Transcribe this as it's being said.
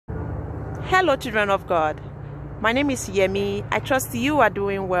Hello, children of God. My name is Yemi. I trust you are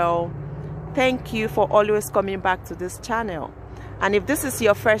doing well. Thank you for always coming back to this channel. And if this is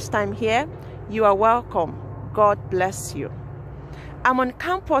your first time here, you are welcome. God bless you. I'm on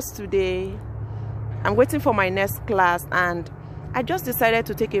campus today. I'm waiting for my next class, and I just decided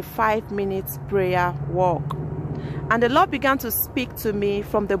to take a 5-minute prayer walk. And the Lord began to speak to me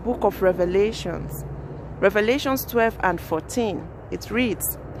from the book of Revelations. Revelations 12 and 14. It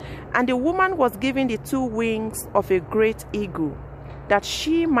reads, "And the woman was given the 2 wings of a great eagle, that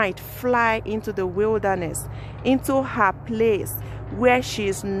she might fly into the wilderness, into her place where she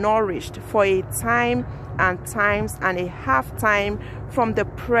is nourished for a time and times and a half time from the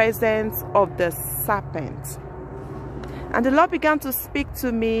presence of the serpent." And the Lord began to speak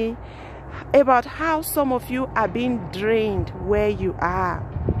to me about how some of you are being drained where you are,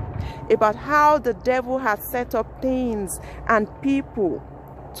 about how the devil has set up things and people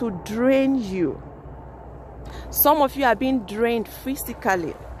to drain you. Some of you are being drained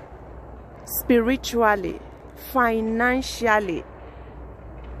physically, spiritually, financially.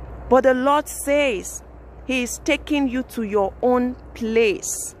 But the Lord says He is taking you to your own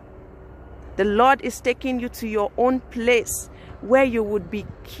place. The Lord is taking you to your own place where you would be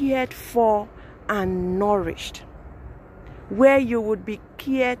cared for and nourished. Where you would be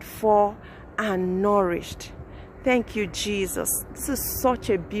cared for and nourished. Thank you, Jesus. This is such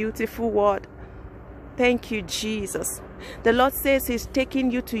a beautiful word. Thank you, Jesus. The Lord says He's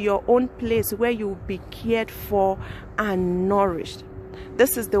taking you to your own place where you will be cared for and nourished.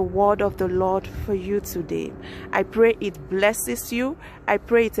 This is the word of the Lord for you today. I pray it blesses you. I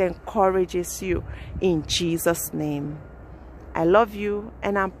pray it encourages you in Jesus' name. I love you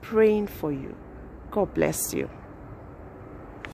and I'm praying for you. God bless you.